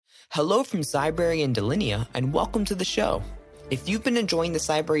Hello from Cybrary and Delinea, and welcome to the show. If you've been enjoying the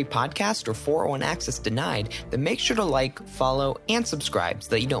Cybrary podcast or 401 Access Denied, then make sure to like, follow, and subscribe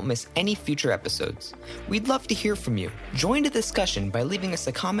so that you don't miss any future episodes. We'd love to hear from you. Join the discussion by leaving us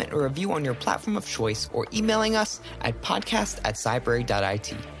a comment or review on your platform of choice or emailing us at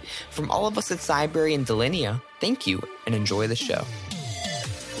podcast@cybrary.it. From all of us at Cybrary and Delinea, thank you and enjoy the show.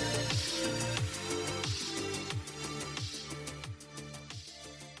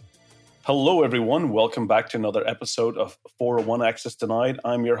 Hello, everyone. Welcome back to another episode of 401 Access Denied.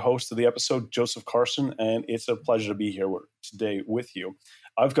 I'm your host of the episode, Joseph Carson, and it's a pleasure to be here today with you.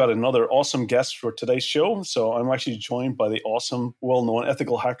 I've got another awesome guest for today's show, so I'm actually joined by the awesome, well-known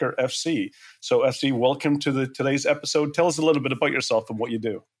ethical hacker, FC. So, FC, welcome to today's episode. Tell us a little bit about yourself and what you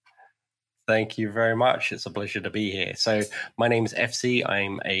do. Thank you very much. It's a pleasure to be here. So my name is FC.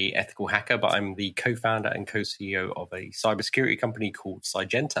 I'm a ethical hacker, but I'm the co-founder and co-CEO of a cybersecurity company called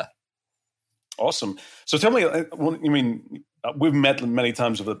Cygenta. Awesome. So tell me, we've met many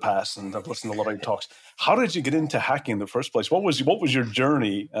times over the past, and I've listened to a lot of your talks. How did you get into hacking in the first place? What was your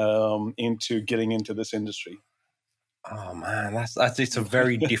journey into getting into this industry? Oh man, it's a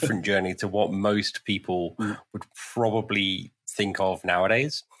very different journey to what most people would probably think of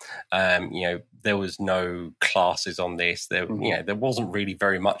nowadays. There was no classes on this. There wasn't really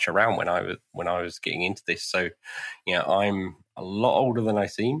very much around when I was getting into this. So, I'm a lot older than I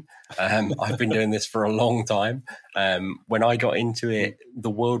seem. I've been doing this for a long time. When I got into it,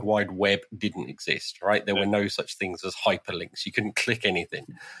 the World Wide Web didn't exist, right? There were no such things as hyperlinks. You couldn't click anything.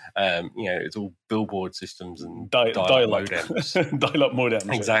 It's all billboard systems and dial-up modems. Dial-up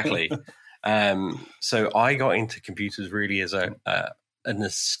modems. Exactly. So I got into computers really as an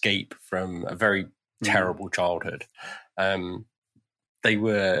escape from a very terrible childhood.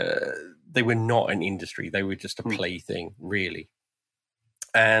 They were not an industry. They were just a plaything, really.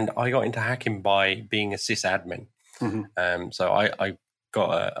 And I got into hacking by being a sysadmin. So I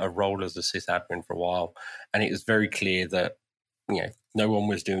got a role as a sysadmin for a while, and it was very clear that no one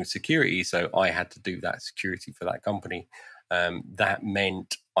was doing security, so I had to do that security for that company. That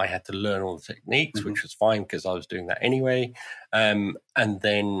meant I had to learn all the techniques, which was fine because I was doing that anyway. And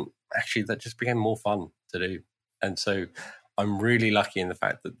then actually that just became more fun to do. And so I'm really lucky in the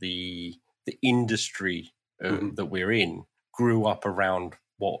fact that the industry that we're in grew up around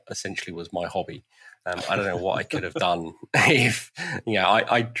what essentially was my hobby. I don't know what I could have done if,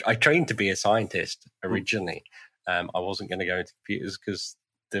 I trained to be a scientist originally. I wasn't going to go into computers because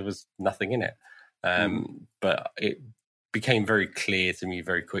there was nothing in it. But it became very clear to me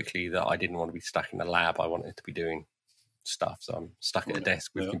very quickly that I didn't want to be stuck in a lab. I wanted to be doing stuff. So I'm stuck at a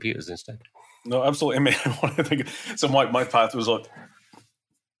desk with computers instead. No, absolutely. So my path was like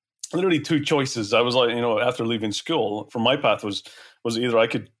literally two choices. I was like, after leaving school, for my path was either I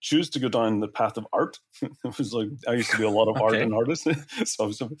could choose to go down the path of art. It was like, I used to be a lot of art and artist. So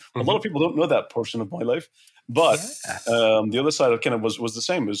a lot of people don't know that portion of my life. But the other side of kind of was the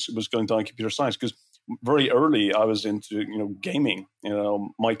same, was going down computer science, because very early I was into, gaming.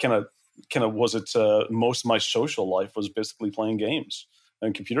 My kind of was it, most of my social life was basically playing games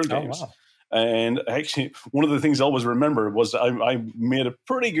and computer games. Oh, wow. And actually, one of the things I always remember was I made a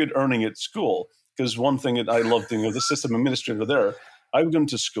pretty good earning at school, because one thing that I loved doing, the system administrator there, I would go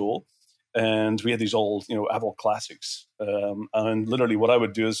into school and we had these old, Apple classics. And literally what I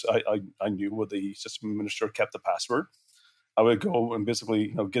would do is I knew where the system administrator kept the password. I would go and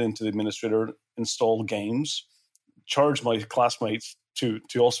basically, get into the administrator, install games, charge my classmates to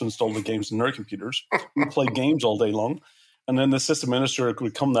also install the games in their computers. We play games all day long. And then the system administrator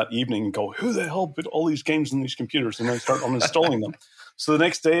would come that evening and go, who the hell put all these games in these computers? And then start uninstalling them. So the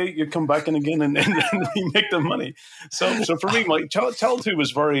next day you come back in again and we make the money. So for me, my childhood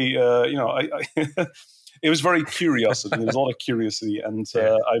was very, it was very curiosity. There was a lot of curiosity, and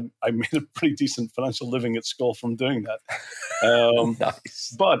I made a pretty decent financial living at school from doing that.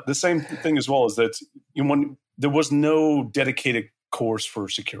 Nice. But the same thing as well is that there was no dedicated course for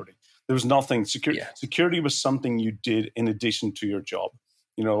security. There was nothing. Security was something you did in addition to your job.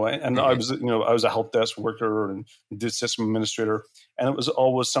 And I was a help desk worker and did system administrator, and it was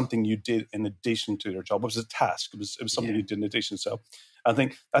always something you did in addition to your job. It was a task. It was something you did in addition. So I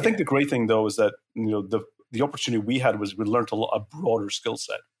think the great thing though is that the opportunity we had was we learned a broader skill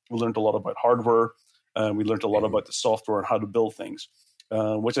set. We learned a lot about hardware. We learned a lot about the software and how to build things,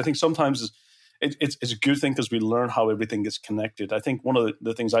 which I think sometimes it's a good thing because we learn how everything is connected. I think one of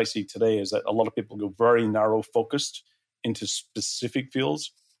the things I see today is that a lot of people go very narrow focused into specific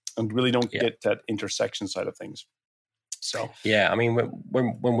fields and really don't get that intersection side of things. So I mean,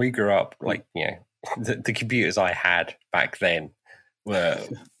 when we grew up, like the computers I had back then, were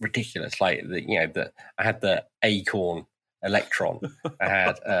ridiculous. Like I had the Acorn Electron, I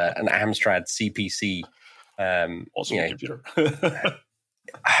had an Amstrad CPC. Also a computer.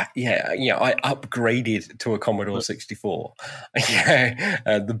 I upgraded to a Commodore 64.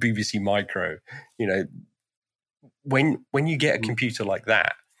 The BBC Micro. When you get a computer like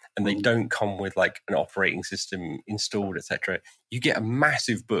that, and they don't come with like an operating system installed, etc., you get a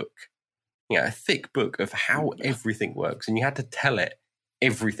massive book, a thick book of how everything works, and you had to tell it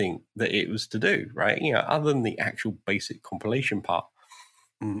everything that it was to do, right? Other than the actual basic compilation part.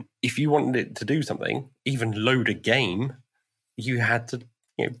 If you wanted it to do something, even load a game, you had to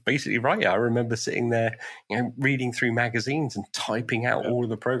basically write it. I remember sitting there, reading through magazines and typing out all of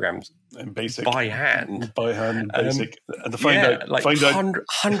the programs and basic by hand, basic, and to find out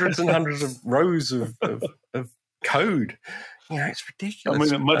hundreds and hundreds of rows of code. It's ridiculous.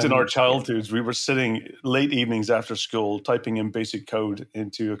 I mean, imagine our childhoods. We were sitting late evenings after school, typing in basic code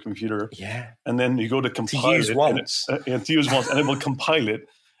into a computer. Yeah, and then you go to compile it once, and it will compile it,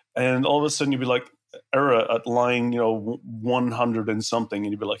 and all of a sudden you'd be like, error at line 100 and something,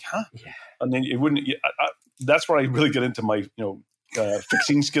 and you'd be like, huh? Yeah. And then it wouldn't. That's where I really get into my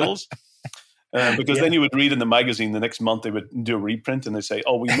fixing skills. Because then you would read in the magazine the next month they would do a reprint and they say,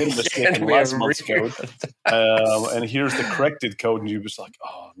 oh, we made a mistake in last month's code, and here's the corrected code, and you was like,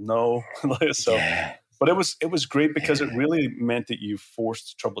 oh no. But it was great because it really meant that you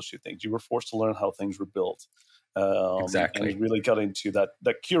forced to troubleshoot things. You were forced to learn how things were built. Exactly. And you really got into that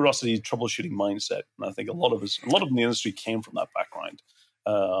curiosity, troubleshooting mindset, and I think a lot of in the industry came from that background.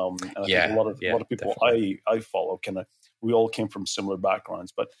 And I think a lot of people definitely. I follow we all came from similar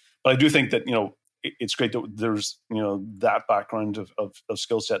backgrounds, but I do think that it's great that there's that background of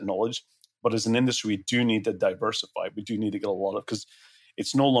skill set knowledge, but as an industry we do need to diversify. We do need to get a lot of, because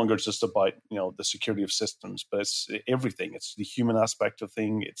it's no longer just about the security of systems, but it's everything. It's the human aspect of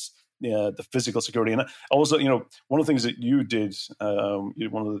thing. It's the physical security. And also, one of the things that you did,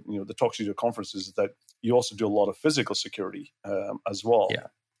 one of the talks you do at conferences, is that you also do a lot of physical security as well. Yeah.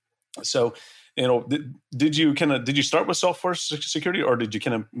 So, did you start with software security, or did you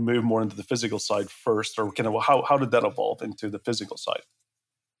kind of move more into the physical side first, or kind of how did that evolve into the physical side?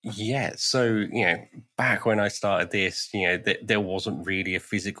 Yeah, so back when I started this, there wasn't really a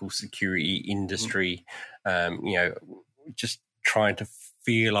physical security industry. Just trying to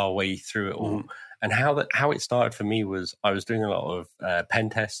feel our way through it all. And how it started for me was I was doing a lot of pen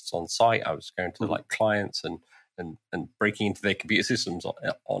tests on site. I was going to like clients and breaking into their computer systems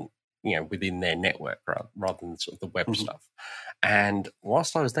on within their network rather than sort of the web stuff. And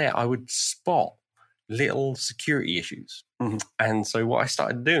whilst I was there, I would spot little security issues. And so what I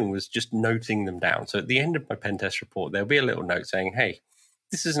started doing was just noting them down. So at the end of my pen test report, there'll be a little note saying, hey,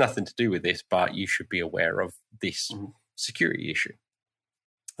 this has nothing to do with this, but you should be aware of this security issue.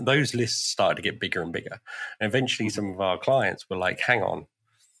 And those lists started to get bigger and bigger. And eventually some of our clients were like, hang on,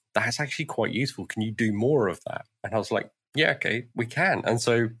 that's actually quite useful. Can you do more of that? And I was like, yeah, okay, we can. And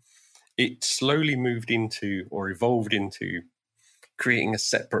so it slowly moved into or evolved into creating a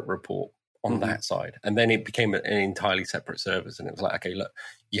separate report on that side. And then it became an entirely separate service. And it was like, okay, look,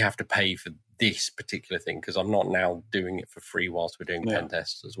 you have to pay for this particular thing because I'm not now doing it for free whilst we're doing pen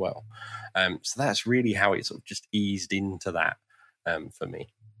tests as well. So that's really how it sort of just eased into that for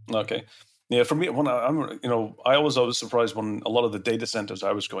me. Okay. Yeah, for me, when I was surprised when a lot of the data centers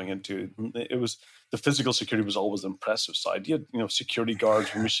I was going into, it was the physical security was always the impressive side. You had, security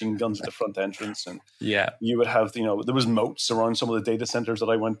guards with machine guns at the front entrance, and you would have, there was moats around some of the data centers that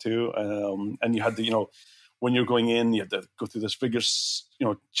I went to, and you had the, when you're going in, you had to go through this rigorous,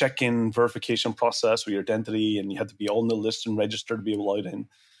 check-in verification process with your identity, and you had to be on the list and register to be allowed in,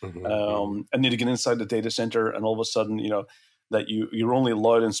 and you had to get inside the data center, and all of a sudden, that you're only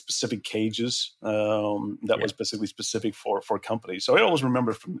allowed in specific cages that was basically specific for companies. So I always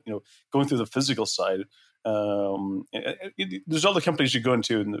remember from going through the physical side. There's other companies you go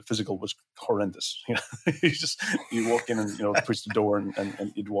into, and the physical was horrendous. You walk in and push the door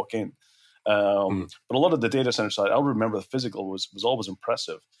and you'd walk in. But a lot of the data center side, I'll remember the physical was always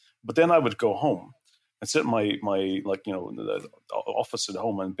impressive. But then I would go home and sit in my the office at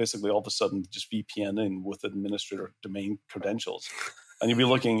home, and basically all of a sudden just VPN in with administrator domain credentials, and you'd be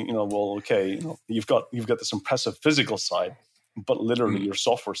looking, you've got this impressive physical side, but literally your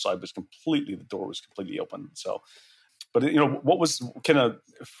software side was the door was completely open. So, but what was kind of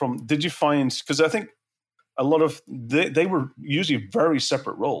did you find, because I think a lot of they were usually very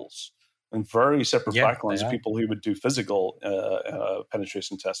separate roles and very separate backgrounds, people who would do physical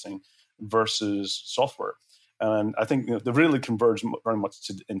penetration testing versus software. And I think they really converge very much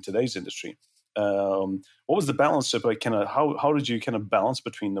in today's industry. What was the balance of kind of how did you kind of balance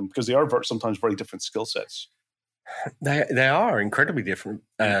between them? Because they are sometimes very different skill sets. They are incredibly different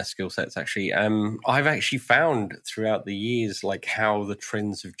skill sets, actually. I've actually found throughout the years like how the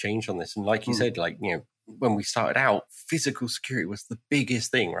trends have changed on this, and like you said, like when we started out, physical security was the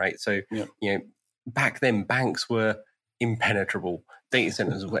biggest thing, right? So back then, banks were impenetrable, data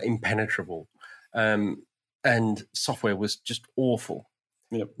centers were impenetrable, and software was just awful.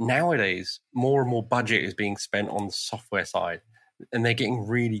 Yep. Nowadays, more and more budget is being spent on the software side, and they're getting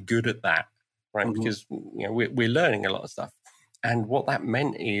really good at that, right? Mm-hmm. Because we're learning a lot of stuff, and what that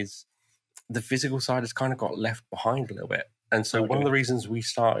meant is the physical side has kind of got left behind a little bit. And so one of the reasons we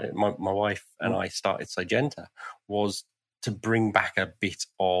started, my wife and I started Sygenta, was to bring back a bit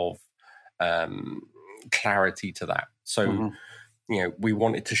of clarity to that. So we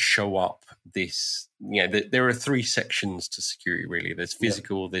wanted to show up this. There are three sections to security, really. There's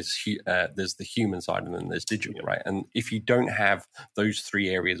physical, there's the human side, and then there's digital, right? And if you don't have those three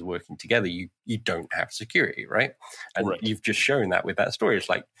areas working together, you don't have security, right? And you've just shown that with that story. It's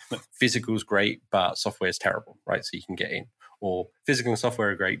like physical's great, but software is terrible, right? So you can get in. Or physical and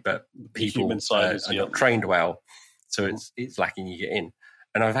software are great, but people are not trained well, so it's lacking. You get in.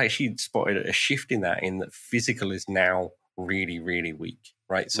 And I've actually spotted a shift in that physical is now really, really weak,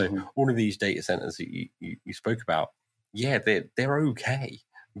 right? So all of these data centers that you spoke about, they're okay,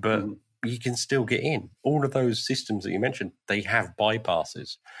 but you can still get in. All of those systems that you mentioned, they have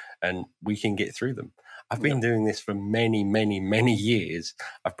bypasses, and we can get through them. I've been doing this for many, many, many years.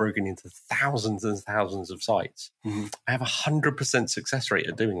 I've broken into thousands and thousands of sites. I have 100% success rate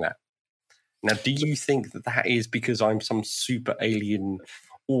at doing that. Now, do you think that is because I'm some super alien,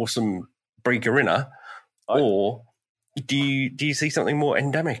 awesome breaker-inner, or do you see something more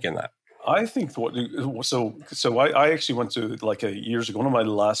endemic in that? I think I actually went to years ago. One of my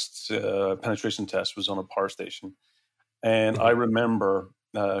last penetration tests was on a power station, and I remember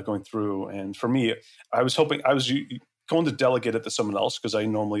going through. And for me, I was going to delegate it to someone else because I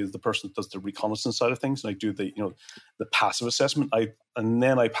normally is the person that does the reconnaissance side of things, and I do the passive assessment. And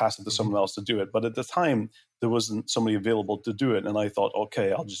then I pass it to someone else to do it. But at the time, there wasn't somebody available to do it, and I thought,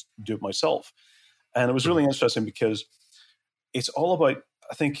 okay, I'll just do it myself. And it was really interesting because it's all about,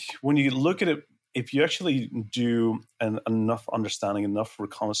 I think, when you look at it, if you actually do enough understanding, enough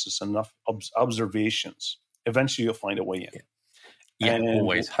reconnaissance, enough observations, eventually you'll find a way in. Yeah,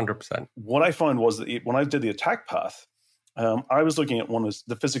 always, 100%. What I found was that when I did the attack path, I was looking at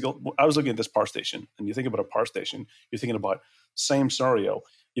the physical. I was looking at this power station, and you think about a power station, you're thinking about same scenario.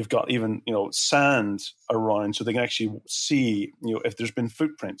 You've got even sand around, so they can actually see if there's been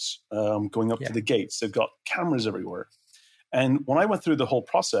footprints going up to the gates. They've got cameras everywhere. And when I went through the whole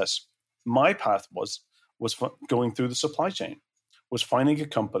process, my path was going through the supply chain, was finding a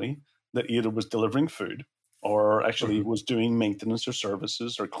company that either was delivering food or actually was doing maintenance or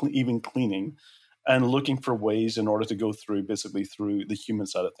services or even cleaning, and looking for ways in order to go through the human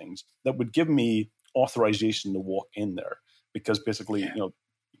side of things that would give me authorization to walk in there. Because basically,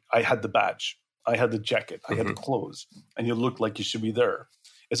 I had the badge, I had the jacket, I had the clothes, and you look like you should be there.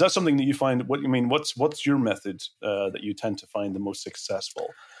 Is that something that you find? What's your method that you tend to find the most successful?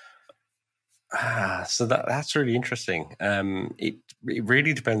 So that's really interesting. It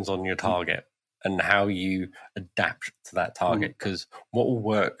really depends on your target and how you adapt to that target. Because what will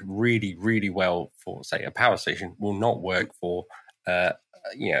work really, really well for, say, a power station will not work for a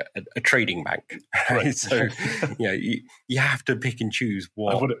trading bank. Right? So you have to pick and choose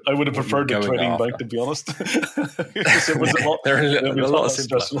what. I would have preferred the trading bank, to be honest. It was a lot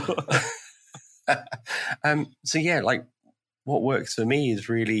stressful. So what works for me is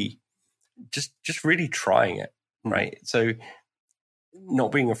really just really trying it, right? So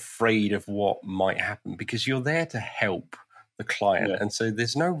not being afraid of what might happen, because you're there to help the client, and so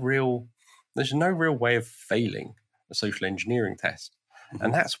there's no real way of failing a social engineering test.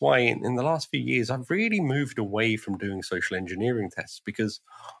 And that's why in the last few years, I've really moved away from doing social engineering tests, because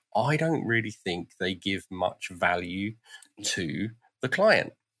I don't really think they give much value to the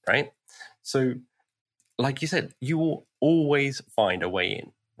client, right? So like you said, you will always find a way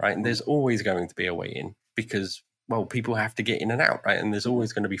in, right? And there's always going to be a way in because, well, people have to get in and out, right? And there's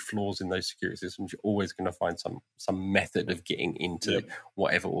always going to be flaws in those security systems. You're always going to find some method of getting into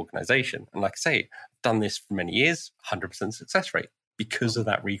whatever organization. And like I say, I've done this for many years, 100% success rate. Because of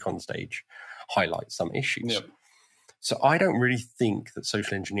that recon stage highlights some issues. Yep. So I don't really think that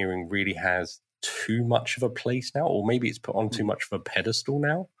social engineering really has too much of a place now, or maybe it's put on too much of a pedestal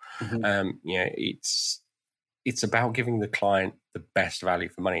now. It's it's about giving the client the best value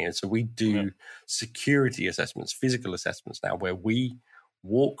for money. And so we do security assessments, physical assessments now, where we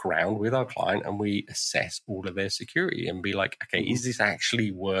walk around with our client and we assess all of their security and be like, okay, is this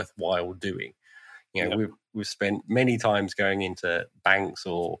actually worthwhile doing? You know, we've spent many times going into banks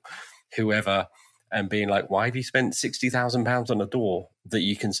or whoever and being like, why have you spent £60,000 on a door that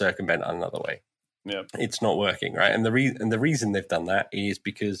you can circumvent another way? Yeah, it's not working, right? And the reason they've done that is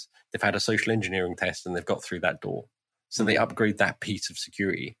because they've had a social engineering test and they've got through that door. So they upgrade that piece of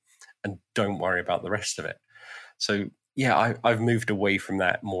security and don't worry about the rest of it. So yeah, I've moved away from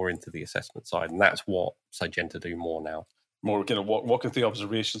that more into the assessment side, and that's what Sygenta do more now. More kind of walking the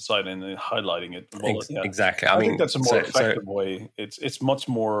observation side and then highlighting it. Exactly. I think that's a more effective way. It's much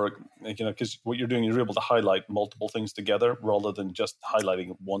more, because what you're doing, you're able to highlight multiple things together rather than just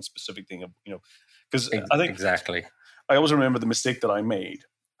highlighting one specific thing. Because I think exactly. I always remember the mistake that I made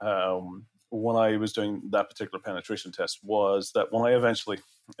when I was doing that particular penetration test was that when I eventually,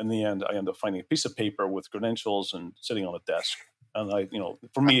 in the end, I ended up finding a piece of paper with credentials and sitting on a desk. And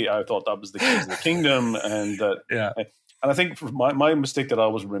for me, I thought that was the keys of the kingdom, and that and I think for my mistake that I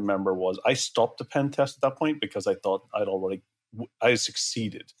always remember was I stopped the pen test at that point because I thought I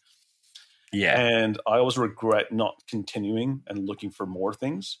succeeded. Yeah. And I always regret not continuing and looking for more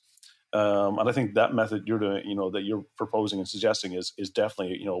things. And I think that method you're doing, that you're proposing and suggesting is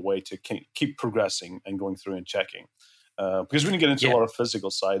definitely, a way to keep progressing and going through and checking. Because when you get into a lot of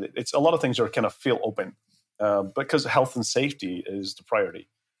physical side, it's a lot of things are kind of feel open because health and safety is the priority.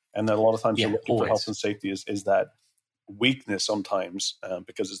 And then a lot of times you're looking for health and safety is that weakness sometimes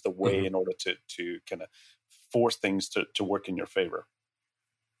because it's the way in order to kind of force things to work in your favor.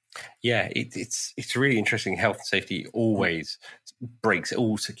 Yeah, it's really interesting. Health and safety always breaks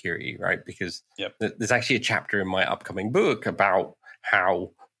all security, right? Because there's actually a chapter in my upcoming book about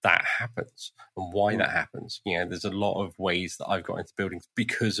how that happens and why that happens. There's a lot of ways that I've got into buildings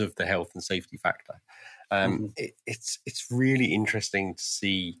because of the health and safety factor. It's really interesting to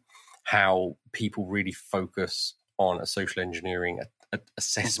see how people really focus on a social engineering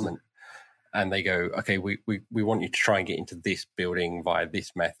assessment. And they go, okay, we want you to try and get into this building via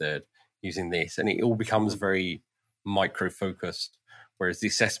this method using this. And it all becomes very micro-focused. Whereas the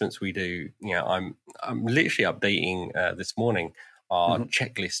assessments we do, I'm literally updating this morning our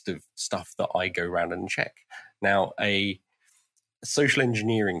checklist of stuff that I go around and check. Now, a social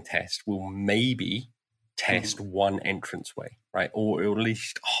engineering test will maybe test one entranceway, right? Or at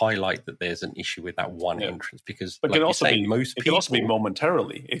least highlight that there's an issue with that one entrance, because but it can also be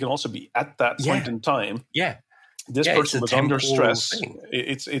momentarily. It can also be at that point in time. Yeah. This person was under stress.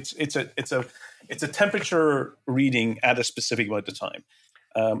 It's a temperature reading at a specific amount of time.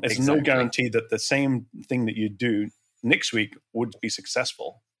 It's no guarantee that the same thing that you do next week would be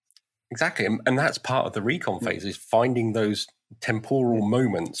successful. Exactly. And that's part of the recon phase, is finding those temporal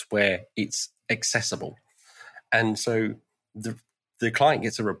moments where it's accessible. And so the client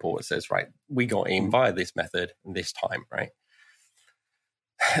gets a report that says, right, we got in via this method and this time, right?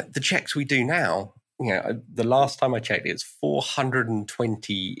 The checks we do now, the last time I checked, it's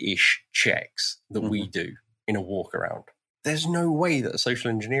 420-ish checks that we do in a walk around. There's no way that a social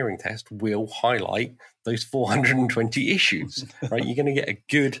engineering test will highlight those 420 issues, right? You're going to get a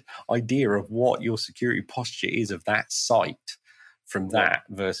good idea of what your security posture is of that site from that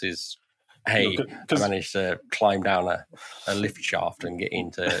versus, hey, I managed to climb down a lift shaft and get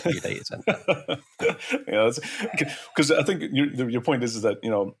into your data center. Because I think your point is that,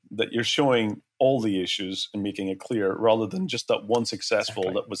 that you're showing all the issues and making it clear rather than just that one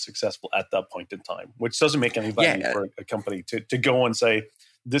successful that was successful at that point in time, which doesn't make any value for a company to go and say,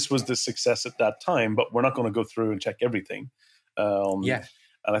 this was the success at that time, but we're not going to go through and check everything. And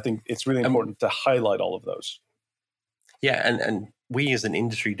I think it's really important to highlight all of those. Yeah, and we as an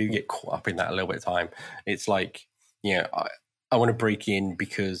industry do get caught up in that a little bit of time. It's like, I want to break in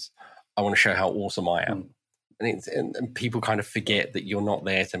because I want to show how awesome I am. And people kind of forget that you're not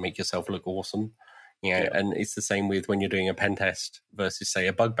there to make yourself look awesome. And it's the same with when you're doing a pen test versus, say,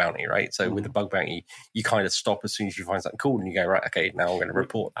 a bug bounty, right? So with the bug bounty, you kind of stop as soon as you find something cool and you go, right, okay, now I'm going to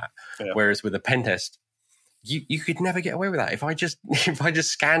report that. Yeah. Whereas with a pen test, you could never get away with that. If I just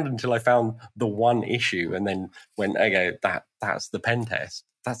scanned until I found the one issue and then went, okay, that's the pen test,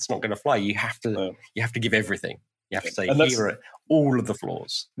 that's not going to fly. You have to give everything. You have to say, here are all of the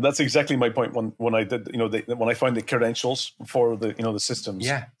flaws. That's exactly my point. When I did, when I found the credentials for the the systems.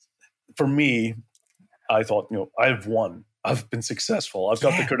 Yeah. For me, I thought, I've won. I've been successful. I've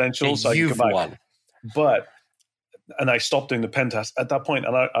got the credentials. I can come back. Won. And I stopped doing the pen test at that point.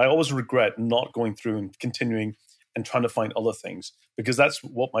 And I always regret not going through and continuing and trying to find other things, because that's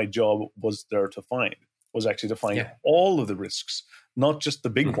what my job was there to find. was actually to find all of the risks, not just the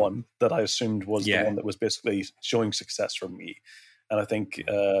big one that I assumed was the one that was basically showing success for me. And I think,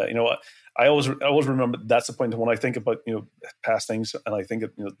 I always remember that's the point when I think about, past things, and I think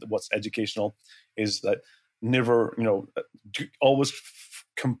of, what's educational is that never, always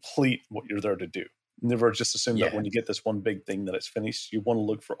complete what you're there to do. Never just assume that when you get this one big thing that it's finished. You want to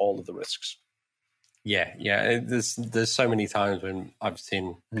look for all of the risks. Yeah. There's so many times when I've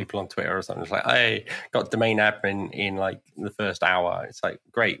seen people on Twitter or something. It's like, hey, got domain admin in like the first hour. It's like,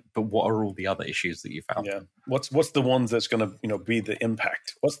 great, but what are all the other issues that you found? Yeah, what's the ones that's going to be the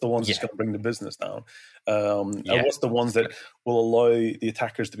impact? What's the ones that's going to bring the business down? And what's the ones that will allow the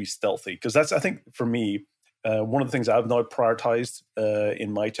attackers to be stealthy? Because that's, I think, for me, one of the things I've now prioritized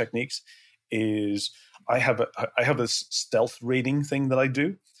in my techniques is I have this stealth rating thing that I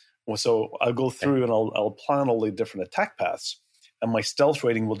do. So I'll go through and I'll plan all the different attack paths, and my stealth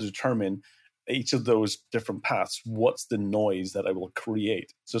rating will determine each of those different paths. What's the noise that I will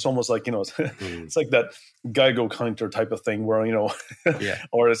create? So it's almost like it's like that Geico counter type of thing where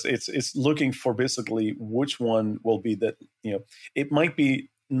or it's looking for basically which one will be that it might be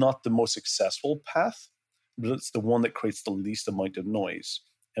not the most successful path, but it's the one that creates the least amount of noise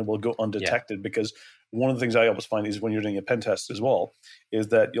and will go undetected because. One of the things I always find is when you're doing a pen test as well, is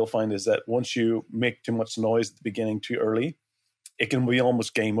that you'll find is that once you make too much noise at the beginning too early, it can be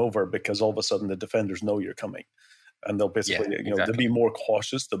almost game over because all of a sudden the defenders know you're coming. And they'll basically, they'll be more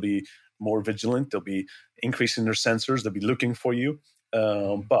cautious, they'll be more vigilant, they'll be increasing their sensors, they'll be looking for you.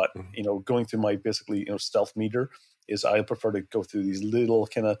 But going through my basically, stealth meter is I prefer to go through these little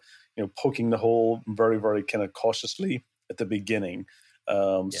kind of, poking the hole very, very kind of cautiously at the beginning.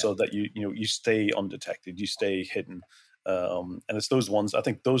 So that you stay undetected, you stay hidden, and it's those ones. I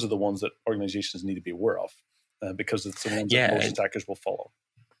think those are the ones that organizations need to be aware of because it's the ones that most attackers will follow.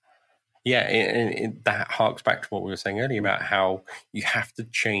 Yeah, and that harks back to what we were saying earlier about how you have to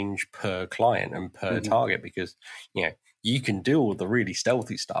change per client and per target because you can do all the really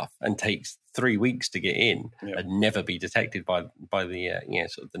stealthy stuff and takes 3 weeks to get in and never be detected by the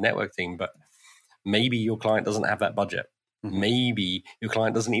sort of the network team, but maybe your client doesn't have that budget. Maybe your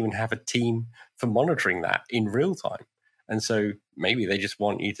client doesn't even have a team for monitoring that in real time. And so maybe they just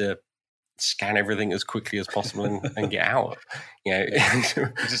want you to scan everything as quickly as possible and get out.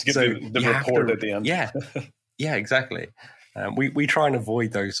 Just get the report at the end. Yeah, exactly. We try and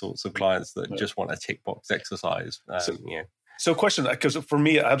avoid those sorts of clients that just want a tick box exercise. So question, because for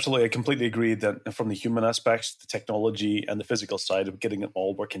me, absolutely, I completely agree that from the human aspects, the technology and the physical side of getting it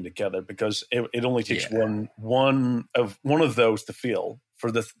all working together, because it only takes one of those to fail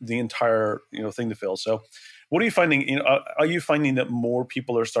for the entire thing to fail. So what are you finding? Are you finding that more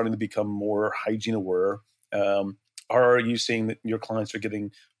people are starting to become more hygiene aware? Are you seeing that your clients are getting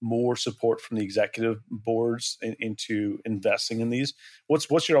more support from the executive boards into investing in these?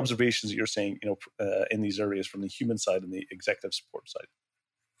 What's your observations that you're seeing, in these areas from the human side and the executive support side?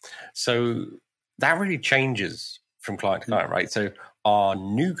 So that really changes from client to client, right? So our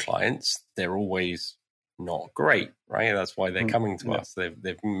new clients, they're always not great, right? That's why they're coming to us.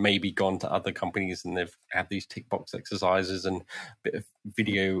 They've maybe gone to other companies and they've had these tick box exercises and a bit of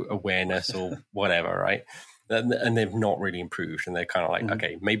video awareness or whatever, right? And they've not really improved. And they're kind of like,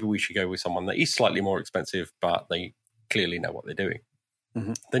 okay, maybe we should go with someone that is slightly more expensive, but they clearly know what they're doing.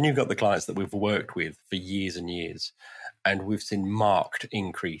 Then you've got the clients that we've worked with for years and years, and we've seen marked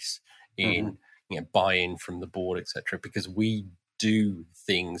increase in buy-in from the board, etc., because we do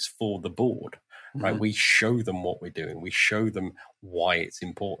things for the board, right? We show them what we're doing. We show them why it's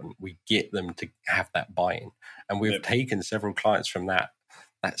important. We get them to have that buy-in. And we've taken several clients from that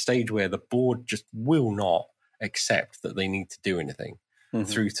stage where the board just will not accept that they need to do anything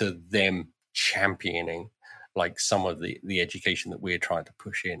through to them championing like some of the education that we're trying to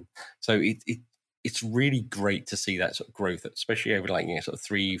push in. So it's really great to see that sort of growth, especially over like sort of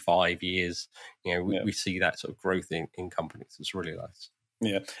 3-5 years. We see that sort of growth in companies. It's really nice.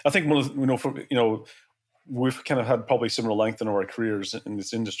 Yeah, I think one of we've kind of had probably similar length in our careers in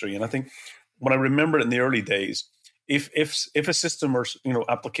this industry, and I think when I remember in the early days, if a system or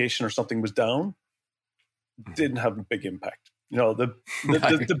application or something was down, didn't have a big impact.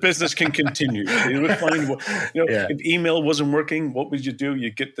 The business can continue. You would find, if email wasn't working, what would you do?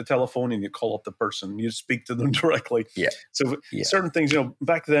 You get the telephone and you call up the person. You speak to them directly. So certain things,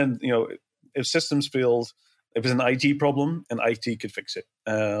 back then, if systems failed, it was an IT problem and IT could fix it.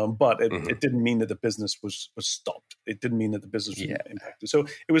 But it didn't mean that the business was stopped. It didn't mean that the business was impacted. So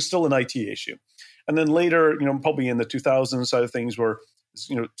it was still an IT issue. And then later, probably in the 2000s side of things where,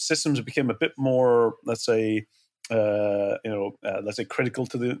 systems became a bit more, let's say critical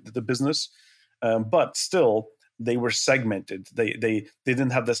to the business. but still they were segmented. They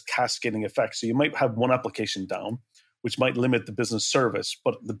didn't have this cascading effect. So you might have one application down, which might limit the business service,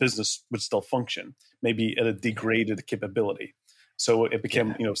 but the business would still function, maybe at a degraded capability. So it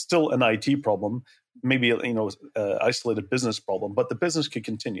became, still an IT problem, maybe isolated business problem, but the business could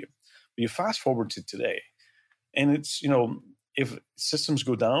continue. But you fast forward to today, and it's if systems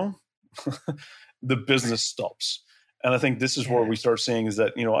go down, the business stops. And I think this is where we start seeing is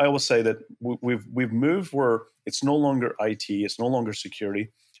that, I always say that we've moved where it's no longer IT, it's no longer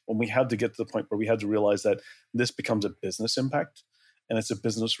security. When we had to get to the point where we had to realize that this becomes a business impact and it's a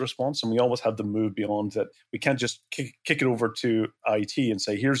business response. And we always have to move beyond that. We can't just kick it over to IT and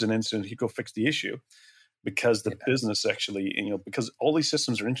say, here's an incident, you go fix the issue. Because the business actually, because all these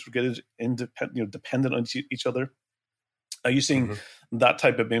systems are integrated, dependent on each other. Are you seeing that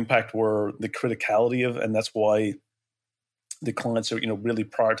type of impact where the criticality of, and that's why the clients are, really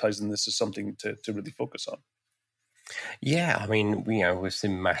prioritizing this as something to really focus on? Yeah, I mean, we've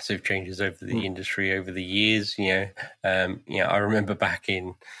seen massive changes over the industry over the years. I remember back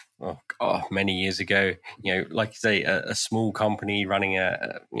in many years ago, like you say, a small company running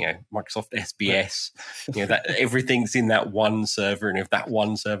a Microsoft SBS, that everything's in that one server, and if that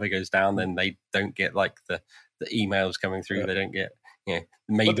one server goes down, then they don't get like the emails coming through. They don't get.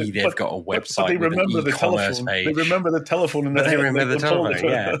 Maybe they've got a website. But they remember the telephone page. They remember the telephone. And they remember the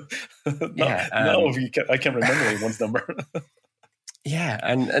telephone. Yeah. I can't remember anyone's number. Yeah,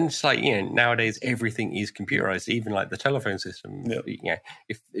 and it's like nowadays everything is computerized, even like the telephone system. Yeah.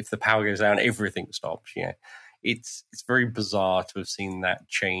 If the power goes down, everything stops. It's very bizarre to have seen that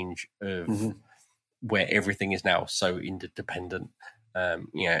change of where everything is now so interdependent.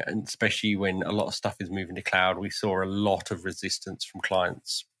 And especially when a lot of stuff is moving to cloud, we saw a lot of resistance from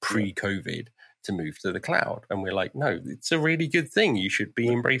clients pre-COVID to move to the cloud. And we're like, no, it's a really good thing. You should be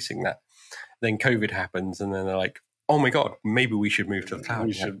embracing that. Then COVID happens, and then they're like, oh my God, maybe we should move to the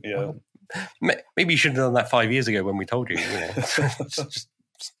cloud. Well, maybe you should have done that 5 years ago when we told you, just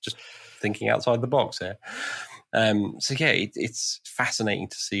thinking outside the box there. It's fascinating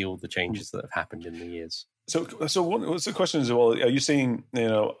to see all the changes that have happened in the years. So what's the question as well? Are you seeing,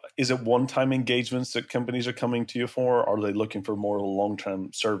 is it one-time engagements that companies are coming to you for? Or are they looking for more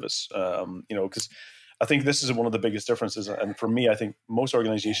long-term service? Because I think this is one of the biggest differences. And for me, I think most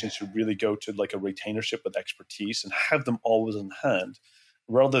organizations should really go to like a retainership with expertise and have them always in hand,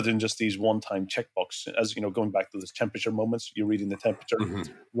 rather than just these one-time checkbox. As going back to those temperature moments, you're reading the temperature,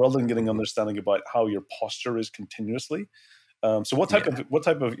 rather than getting understanding about how your posture is continuously. So what type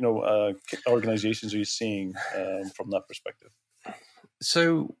of organizations are you seeing from that perspective?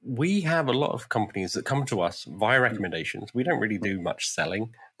 So we have a lot of companies that come to us via recommendations. We don't really do much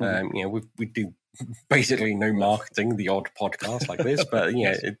selling. We do basically no marketing, the odd podcast like this, but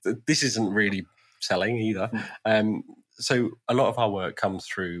this isn't really selling either. So a lot of our work comes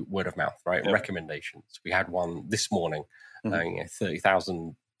through word of mouth, right? Yep. Recommendations. We had one this morning,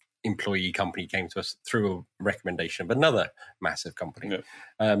 30,000 employee company came to us through a recommendation of another massive company.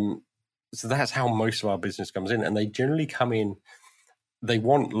 So that's how most of our business comes in, and they generally come in, they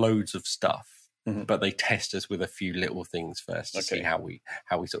want loads of stuff, but they test us with a few little things first to see how we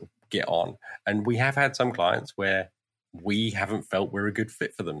sort of get on. And we have had some clients where we haven't felt we're a good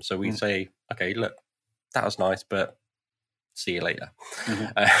fit for them, so we say, okay, look, that was nice, but see you later.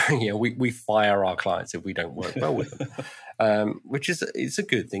 We fire our clients if we don't work well with them, which it's a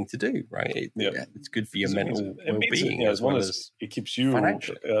good thing to do, right? It's good for your mental well-being as well as it keeps you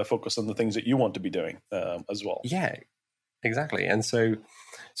focused on the things that you want to be doing as well. Yeah, exactly. And so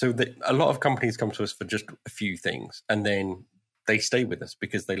a lot of companies come to us for just a few things, and then they stay with us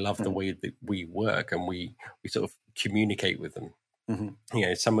because they love the way that we work and we sort of communicate with them.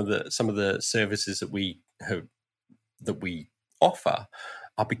 Some of the services that we offer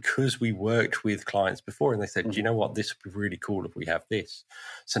are because we worked with clients before and they said, do you know what, this would be really cool if we have this.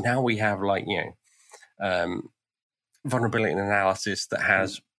 So now we have vulnerability analysis that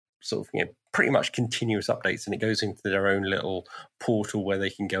has sort of pretty much continuous updates, and it goes into their own little portal where they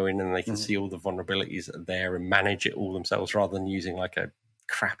can go in and they can see all the vulnerabilities that are there and manage it all themselves rather than using like a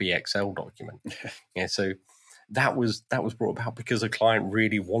crappy Excel document. So that was brought about because a client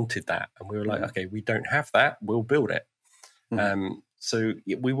really wanted that, and we were like, okay, we don't have that, we'll build it. So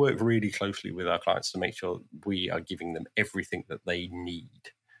we work really closely with our clients to make sure we are giving them everything that they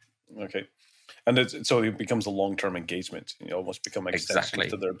need. Okay. And so it becomes a long-term engagement, almost become an extension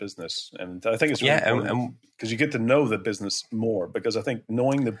to their business. And I think it's really important because you get to know the business more, because I think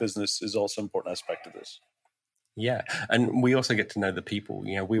knowing the business is also an important aspect of this. Yeah. And we also get to know the people.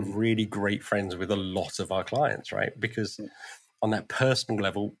 We're really great friends with a lot of our clients, right? Because on that personal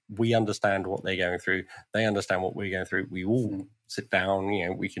level, we understand what they're going through. They understand what we're going through. We all sit down,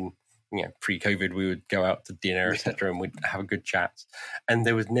 we can, pre-COVID, we would go out to dinner, etc., and we'd have a good chat. And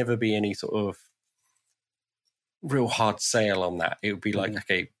there would never be any sort of real hard sale on that. It would be like,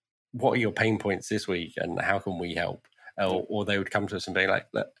 okay, what are your pain points this week and how can we help? Or they would come to us and be like,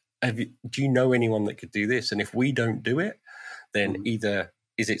 do you know anyone that could do this? And if we don't do it, then either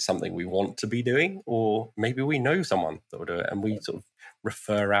is it something we want to be doing, or maybe we know someone that will do it, and we sort of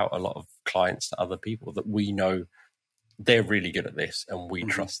refer out a lot of clients to other people that we know they're really good at this, and we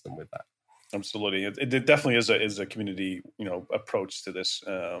trust them with that. Absolutely, it definitely is a community approach to this.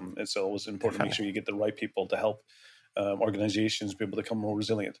 It's always important to make sure you get the right people to help organizations be able to become more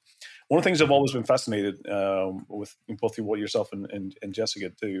resilient. One of the things I've always been fascinated with both what yourself and Jessica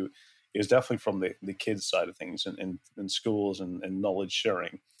do is definitely from the kids side of things and schools and knowledge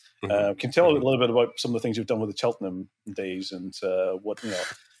sharing. Can you tell a little bit about some of the things you've done with the Cheltenham days and what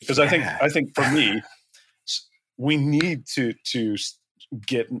because I think for me, we need to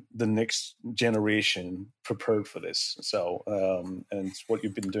get the next generation prepared for this. So and what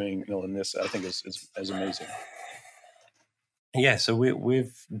you've been doing in this, I think is amazing. Yeah, so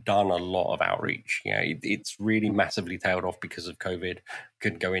we've done a lot of outreach. It's really massively tailed off because of COVID.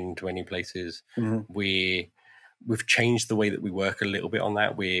 Couldn't go into any places. We've changed the way that we work a little bit on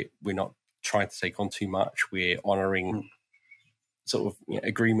that. We're not trying to take on too much. We're honouring sort of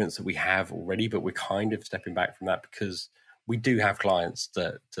agreements that we have already, but we're kind of stepping back from that because we do have clients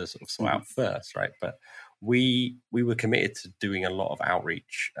to sort of sort out first, right? But we were committed to doing a lot of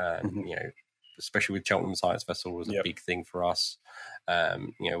outreach. Especially with Cheltenham Science Festival was a big thing for us,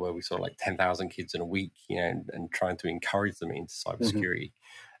 where we saw like 10,000 kids in a week, and trying to encourage them into cybersecurity.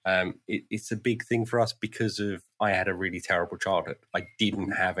 It's a big thing for us because I had a really terrible childhood. I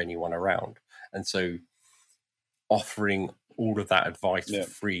didn't have anyone around. And so offering all of that advice for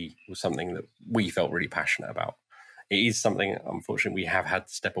free was something that we felt really passionate about. It is something, unfortunately, we have had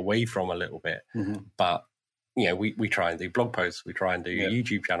to step away from a little bit, but we try and do blog posts, we try and do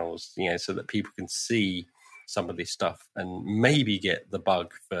YouTube channels, so that people can see some of this stuff and maybe get the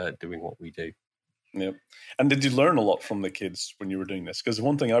bug for doing what we do. Yeah. And did you learn a lot from the kids when you were doing this? Because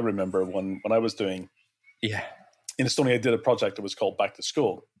one thing I remember when I was doing, in Estonia, I did a project that was called Back to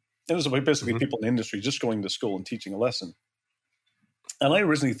School. It was basically people in the industry just going to school and teaching a lesson. And I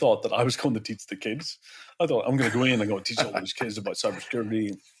originally thought that I was going to teach the kids. I thought, I'm going to go in and go and teach all these kids about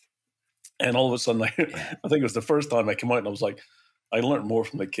cybersecurity. And all of a sudden, I think it was the first time I came out and I was like, I learned more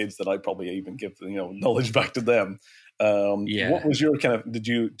from the kids than I probably even give knowledge back to them. What was your kind of, did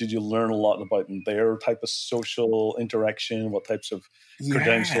you learn a lot about their type of social interaction, what types of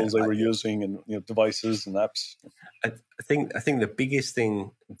credentials they were using and devices and apps? I think the biggest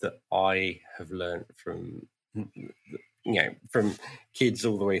thing that I have learned from from kids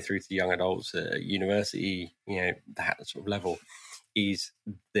all the way through to young adults at university, that sort of level, is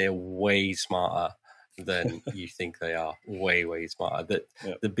they're way smarter than you think they are. Way smarter.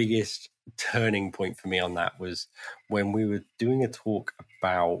 The biggest turning point for me on that was when we were doing a talk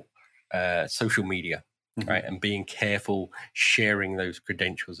about social media, right, and being careful sharing those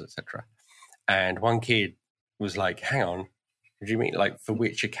credentials, etc. And one kid was like, "Hang on, what do you mean? Like, for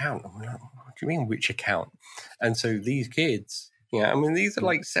which account?" I'm like, "What do you mean, which account?" And so these kids, these are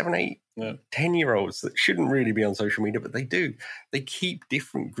like 7, 8, 10-year-olds that shouldn't really be on social media, but they do. They keep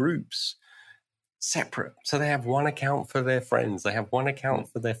different groups separate. So they have one account for their friends. They have one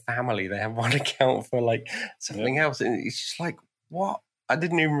account for their family. They have one account for like something else. And it's just like, what? I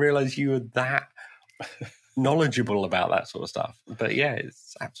didn't even realize you were that knowledgeable about that sort of stuff. But yeah,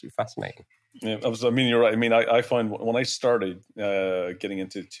 it's absolutely fascinating. Yeah, you're right. I find when I started getting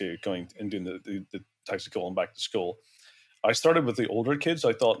into going and doing the tactical and back to school, I started with the older kids.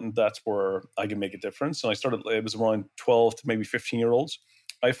 I thought that's where I can make a difference. And it was around 12 to maybe 15-year-olds.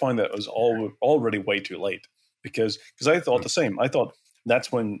 I find that it was already way too late because I thought the same. I thought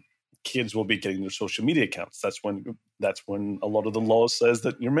that's when kids will be getting their social media accounts. That's when a lot of the law says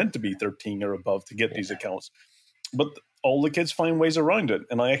that you're meant to be 13 or above to get these accounts. But all the kids find ways around it.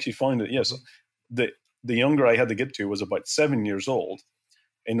 And I actually find that, yes, the younger I had to get to was about 7 years old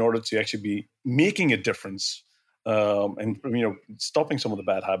in order to actually be making a difference and stopping some of the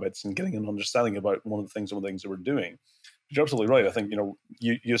bad habits and getting an understanding about some of the things that we're doing. You're absolutely right. I think,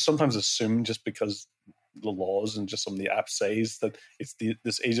 you sometimes assume just because the laws and just some of the apps says that it's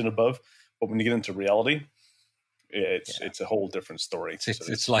this age and above, but when you get into reality, it's a whole different story.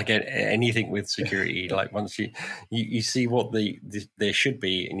 It's like anything with security. Like once you see what there should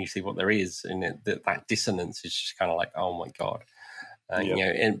be and you see what there is, and that dissonance is just kind of like, oh my God.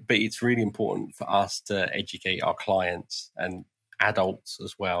 But it's really important for us to educate our clients and adults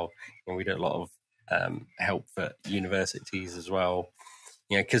as well. And we do a lot of help for universities as well.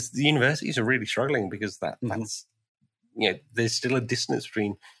 Because the universities are really struggling because that's there's still a distance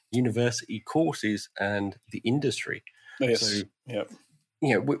between university courses and the industry. Yes. So yeah.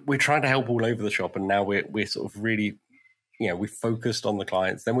 We're trying to help all over the shop, and now we're sort of really, we focused on the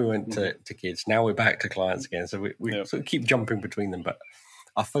clients. Then we went to kids. Now we're back to clients again. So we sort of keep jumping between them. But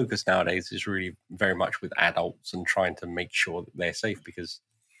our focus nowadays is really very much with adults and trying to make sure that they're safe, because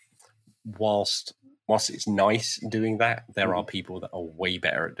whilst it's nice doing that, there are people that are way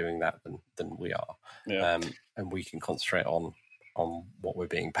better at doing that than we are. Yeah. And we can concentrate on what we're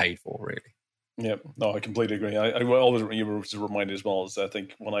being paid for, really. Yeah, no, I completely agree. I always was reminded as well, is I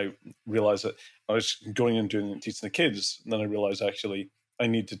think when I realized that I was going and teaching the kids, and then I realized actually I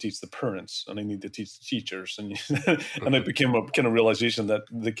need to teach the parents and I need to teach the teachers, and and it became a kind of realization that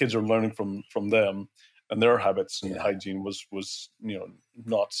the kids are learning from them, and their habits and hygiene was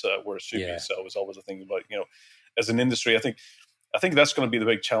not where it should be. So it was always a thing about as an industry, I think that's going to be the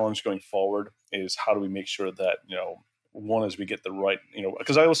big challenge going forward, is how do we make sure that one is we get the right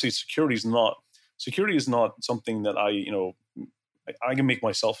because I always say security is not something that I can make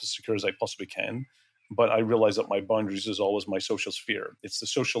myself as secure as I possibly can, but I realize that my boundaries is always my social sphere. It's the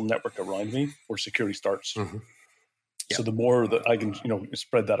social network around me where security starts. Mm-hmm. Yep. So the more that I can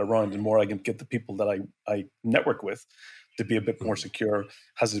spread that around, the more I can get the people that I network with to be a bit more secure,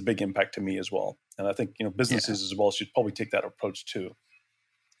 has a big impact to me as well. And I think businesses as well should probably take that approach too,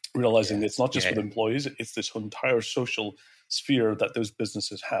 realizing that it's not just with employees, it's this entire social sphere that those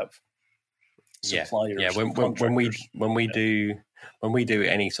businesses have. Suppliers, when we do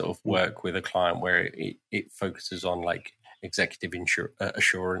any sort of work with a client where it focuses on like executive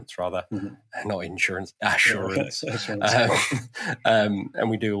assurance rather, not insurance, assurance. And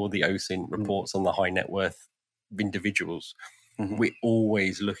we do all the OSINT reports on the high net worth individuals. We're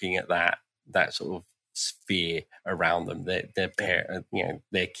always looking at that sort of sphere around them, their parents,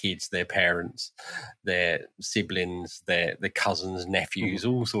 their kids, their parents, their siblings, their cousins, nephews,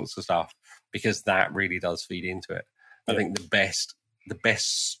 all sorts of stuff, because that really does feed into it. I think the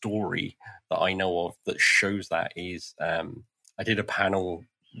best story that I know of that shows that is I did a panel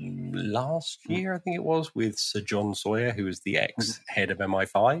last year, I think it was, with Sir John Sawyer, who was the ex-head of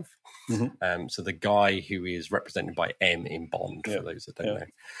MI5. So the guy who is represented by M in Bond, for those that don't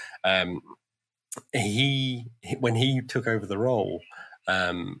know. He, when he took over the role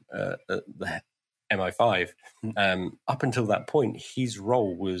at the MI5, up until that point, his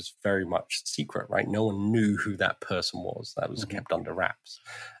role was very much secret, right? No one knew who that person was. That was kept under wraps.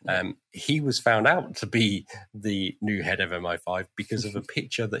 He was found out to be the new head of MI5 because of a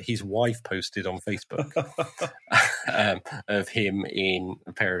picture that his wife posted on Facebook of him in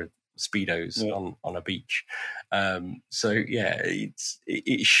a pair of Speedos on a beach.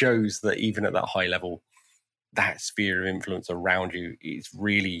 It shows that even at that high level, that sphere of influence around you is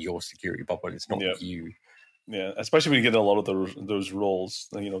really your security bubble. It's not you. Yeah, especially when you get a lot of those roles.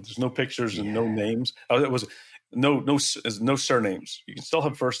 There's no pictures and no names. It was no surnames. You can still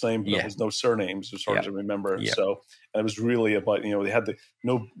have first name, but there was no surnames as far as I remember. Yeah. So it was really about they had the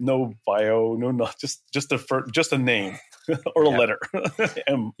no bio, just a name or a letter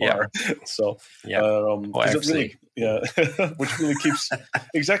MR. So it really, which really keeps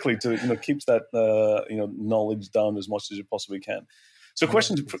exactly to keeps that knowledge down as much as you possibly can. So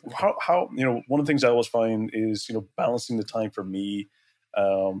questions, how one of the things I always find is balancing the time for me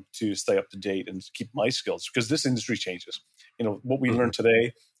to stay up to date and keep my skills, because this industry changes. What we learn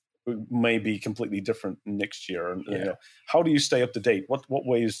today may be completely different next year. And how do you stay up to date? What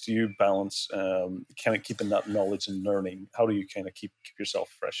ways do you balance kind of keeping that knowledge and learning? How do you kind of keep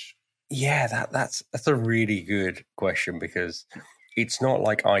yourself fresh? Yeah, that's a really good question, because it's not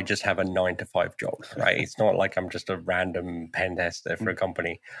like I just have a 9-to-5 job, right? It's not like I'm just a random pen tester for a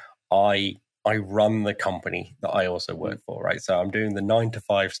company. I run the company that I also work for, right? So I'm doing the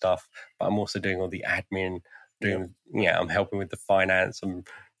 9-to-5 stuff, but I'm also doing all the admin, I'm helping with the finance, I'm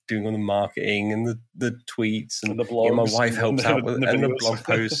doing all the marketing and the tweets and the blogs. My wife helps out with the blog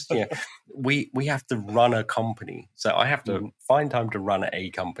posts. We have to run a company. So I have to find time to run a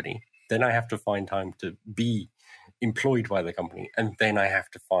company. Then I have to find time to be employed by the company. And then I have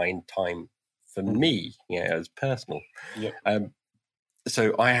to find time for me, as personal.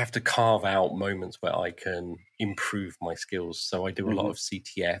 So I have to carve out moments where I can improve my skills. So I do a lot of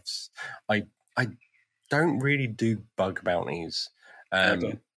CTFs. I don't really do bug bounties.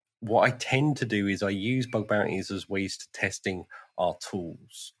 What I tend to do is I use bug bounties as ways to testing our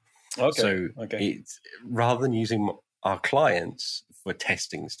tools. It's rather than using our clients for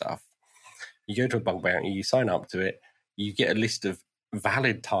testing stuff, you go to a bug bounty, you sign up to it, you get a list of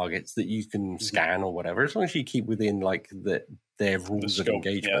valid targets that you can scan or whatever, as long as you keep within like their rules of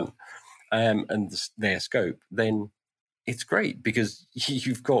engagement and their scope, then it's great because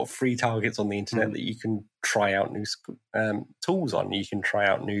you've got free targets on the internet that you can try out new tools on. You can try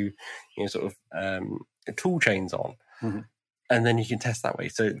out new, sort of tool chains on, and then you can test that way.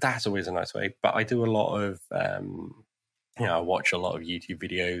 So that's always a nice way. But I do a lot of, I watch a lot of YouTube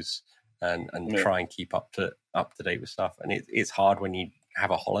videos and try and keep up to date with stuff. And it's hard when you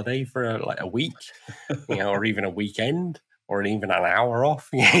have a holiday for a week, or even a weekend, or even an hour off.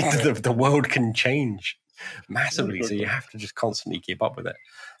 The world can change massively, so you have to just constantly keep up with it.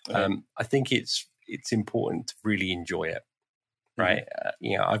 I think it's important to really enjoy it, right?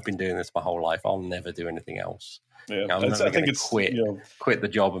 I've been doing this my whole life. I'll never do anything else. I'm never going to quit the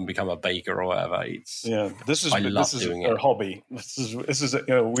job and become a baker or whatever. This is our hobby. This is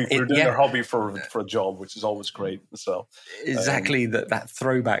we're doing our hobby for a job, which is always great. So exactly that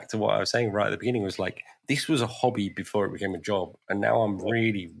throwback to what I was saying right at the beginning was like, this was a hobby before it became a job, and now I'm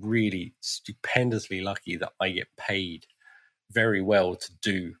really, really stupendously lucky that I get paid very well to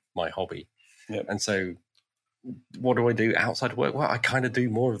do my hobby. And so what do I do outside of work? Well, I kind of do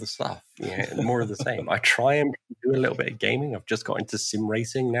more of the stuff, more of the same. I try and do a little bit of gaming. I've just got into sim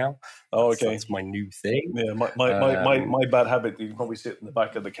racing now. That's my new thing. Yeah, my bad habit, you can probably see it in the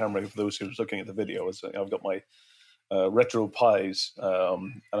back of the camera for those who are looking at the video, is I've got my retro Pies,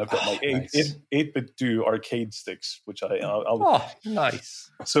 and I've got my 8-bit do arcade sticks, which I'll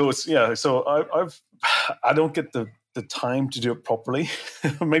nice. So it's so I don't get the time to do it properly.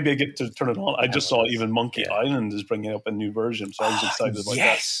 Maybe I get to turn it on. I just saw even Monkey Island is bringing up a new version, so I was excited about that.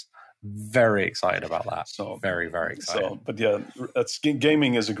 Yes, very excited about that. So very, very excited. So, but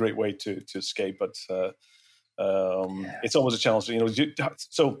gaming is a great way to escape, but it's always a challenge.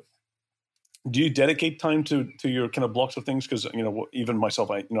 So do you dedicate time to your kind of blocks of things? Because even myself,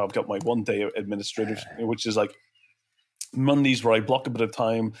 I've got my 1 day administrative, which is like Mondays where I block a bit of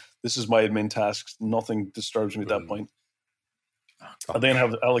time. This is my admin tasks. Nothing disturbs me at that point. I then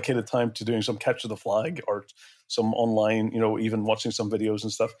have allocated time to doing some capture the flag or some online, even watching some videos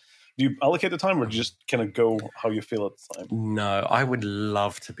and stuff. Do you allocate the time, or do you just kind of go how you feel at the time? No, I would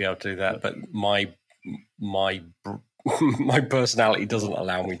love to be able to do that, but my personality doesn't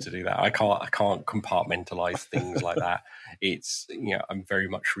allow me to do that. I can't compartmentalize things like that. It's I'm very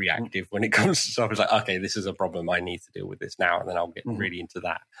much reactive when it comes to stuff. It's like, okay, this is a problem. I need to deal with this now, and then I'll get really into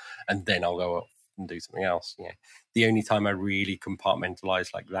that, and then I'll go off and do something else. The only time I really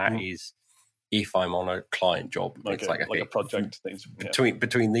compartmentalize like that is if I'm on a client job. It's like a project things.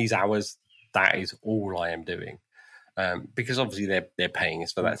 Between these hours, that is all I am doing, because obviously they're paying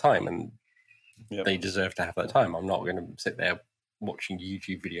us for that time, and they deserve to have that time. I'm not going to sit there watching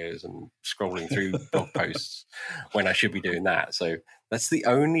YouTube videos and scrolling through blog posts when I should be doing that. So that's the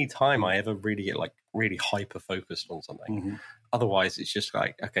only time I ever really get like really hyper focused on something. Otherwise, it's just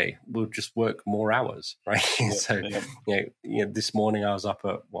like, okay, we'll just work more hours, right? This morning I was up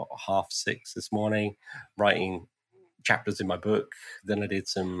at 6:30 this morning, writing chapters in my book. Then I did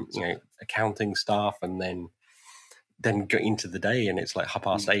some accounting stuff, and then get into the day, and it's like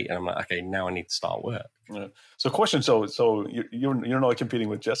 8:30, and I'm like, okay, now I need to start work. So question, so you're not competing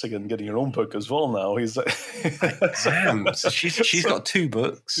with Jessica and getting your own book as well now. He's like, I am. So she's got 2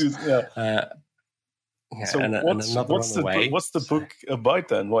 books. So what's the book about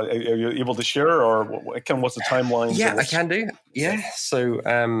then? What, are you able to share, or what's the timeline? Yeah, I can do. Yeah. So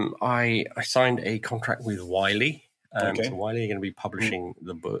I signed a contract with Wiley. So Wiley are going to be publishing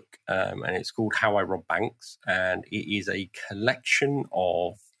the book, and it's called How I Rob Banks, and it is a collection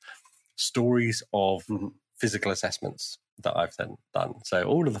of stories of physical assessments that I've done. So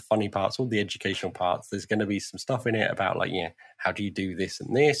all of the funny parts, all the educational parts, there's going to be some stuff in it about like, how do you do this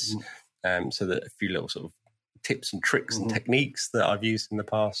and this? So that a few little sort of tips and tricks and techniques that I've used in the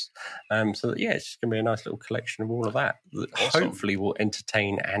past. So that, it's just going to be a nice little collection of all of that hopefully will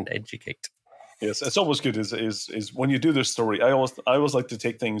entertain and educate. Yes, it's always good is when you do this story. I always like to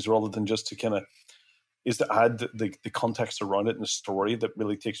take things rather than just to kind of to add the context around it in a story that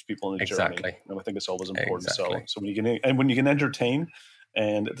really takes people on a journey. And I think it's always important. So when you can entertain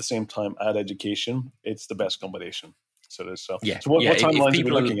and at the same time add education, it's the best combination. So it is. So what timelines are we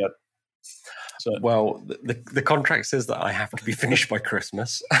looking at? So, well, the contract says that I have to be finished by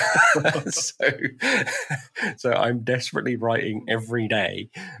Christmas. so I'm desperately writing every day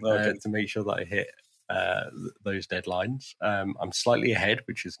to make sure that I hit those deadlines. I'm slightly ahead,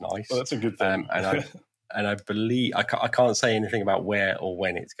 which is nice. Well, that's a good thing. And I believe I can't say anything about where or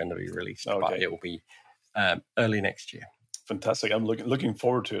when it's going to be released, but it will be early next year. Fantastic. I'm looking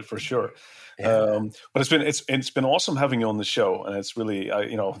forward to it for sure. Yeah. But it's been awesome having you on the show, and it's really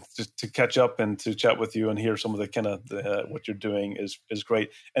just to catch up and to chat with you and hear some of the kind of what you're doing is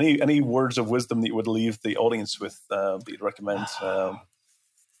great. Any words of wisdom that you would leave the audience with that you'd recommend?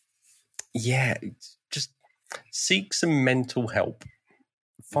 Yeah, just seek some mental help.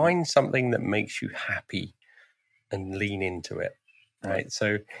 Find something that makes you happy and lean into it. Right.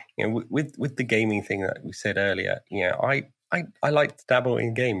 So, with the gaming thing that we said earlier, I like to dabble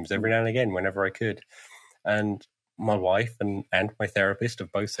in games every now and again whenever I could. And my wife and my therapist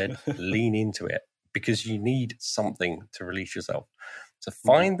have both said, lean into it because you need something to release yourself. So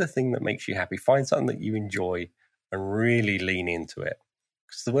find the thing that makes you happy, find something that you enjoy and really lean into it.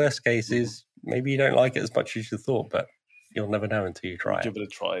 Because the worst case is maybe you don't like it as much as you thought, but you'll never know until you try. Give it a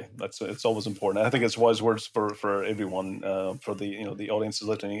try. It's always important. I think it's wise words for everyone, for the audiences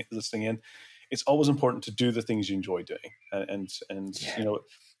listening in. It's always important to do the things you enjoy doing, and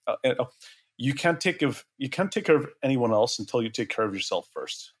you can't take care of anyone else until you take care of yourself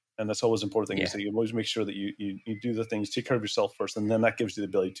first. And that's always important thing. So you always make sure that you do the things, take care of yourself first, and then that gives you the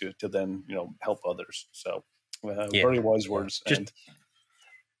ability to then help others. So very wise words. I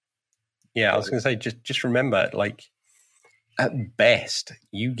was going to say just remember, like, at best,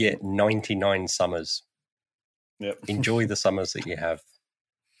 you get 99 summers. Yep. Enjoy the summers that you have.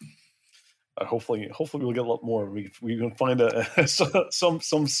 Hopefully we'll get a lot more. We can find some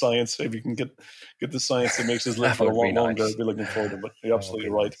science. Maybe we can get the science that makes us live for a lot longer. I'd be looking forward to it. But you're absolutely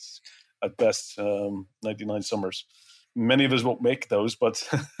right. At best, 99 summers. Many of us won't make those, but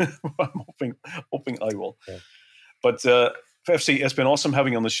I'm hoping I will. Yeah. But FC, it's been awesome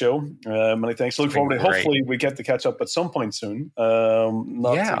having you on the show. Many thanks. Look forward to hopefully we get to catch up at some point soon.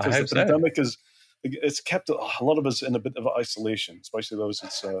 Because the pandemic it's kept a lot of us in a bit of isolation, especially those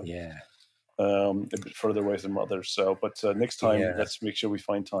it's a bit further away from others. So, but next time, let's make sure we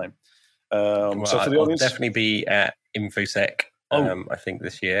find time. So for the audience, I'll definitely be at InfoSec. I think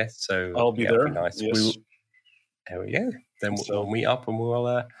this year. So I'll be there. Be nice. Yes. There we go. Then we'll meet up and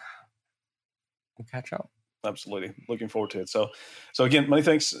we'll catch up. Absolutely. Looking forward to it. So again, many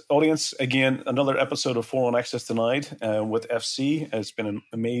thanks, audience. Again, another episode of 401 Access Denied with FC. It's been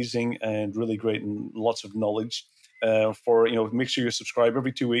amazing and really great and lots of knowledge. Make sure you subscribe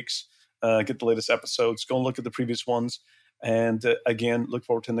every 2 weeks. Get the latest episodes. Go and look at the previous ones. And again, look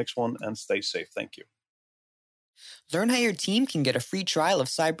forward to the next one and stay safe. Thank you. Learn how your team can get a free trial of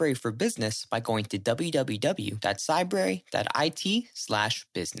Cybrary for Business by going to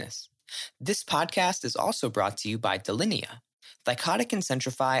www.cybrary.it/business. This podcast is also brought to you by Delinea. Thycotic and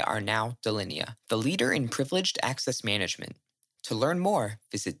Centrify are now Delinea, the leader in privileged access management. To learn more,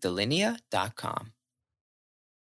 visit delinea.com.